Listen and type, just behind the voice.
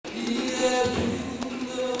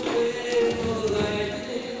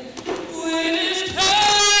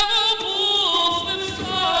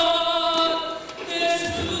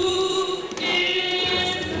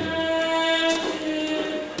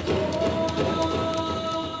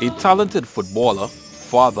A talented footballer,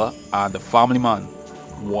 father, and a family man.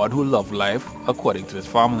 One who loved life according to his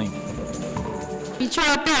family. We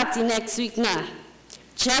throw a party next week now.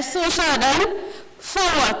 Just so Shahdon, for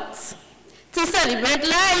what? To celebrate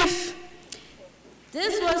life.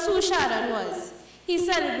 This was who Shahdon was. He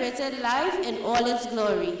celebrated life in all its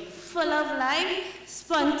glory, full of life,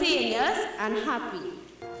 spontaneous and happy.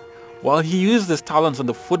 While he used his talents on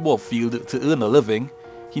the football field to earn a living,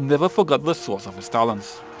 he never forgot the source of his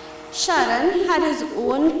talents. Shahdon had his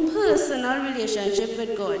own personal relationship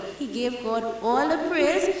with God. He gave God all the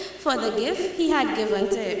praise for the gift he had given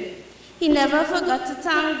to him. He never forgot to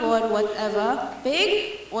thank God whatever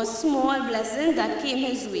big or small blessing that came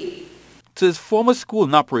his way. To his former school,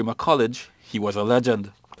 Naparima College, he was a legend.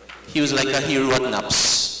 He was like a hero at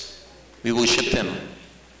Naps. We worshipped him.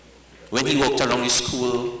 When he walked around his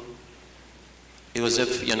school, it was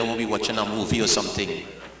as if, we were watching a movie or something.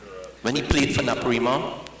 When he played for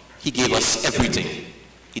Naparima, he gave us everything.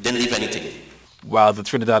 He didn't leave anything. While the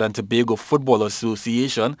Trinidad and Tobago Football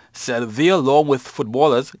Association said they, along with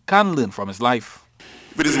footballers, can learn from his life.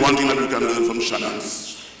 If it is one thing that we can learn from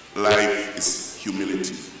Shahdon's life, is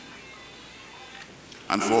humility.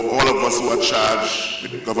 And for all of us who are charged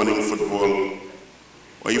with governing football,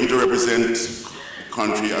 or even to represent the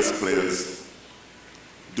country as players,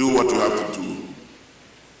 do what you have to do,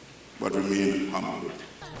 but remain humble.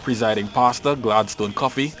 Presiding pastor Gladstone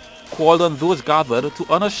Coffey called on those gathered to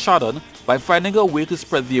honor Shahdon by finding a way to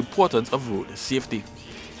spread the importance of road safety.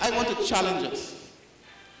 I want to challenge us,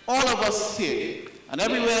 all of us here, and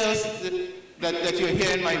everywhere else that you're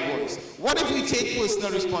hearing my voice. What if we take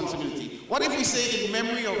personal responsibility? What if we say, in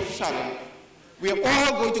memory of Shahdon, we are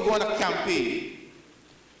all going to go on a campaign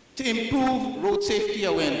to improve road safety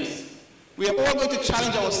awareness. We are all going to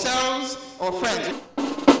challenge ourselves, our friends.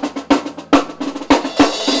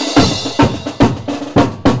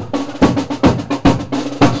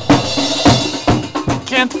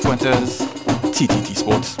 Fuentes, TTT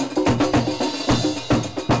Sports.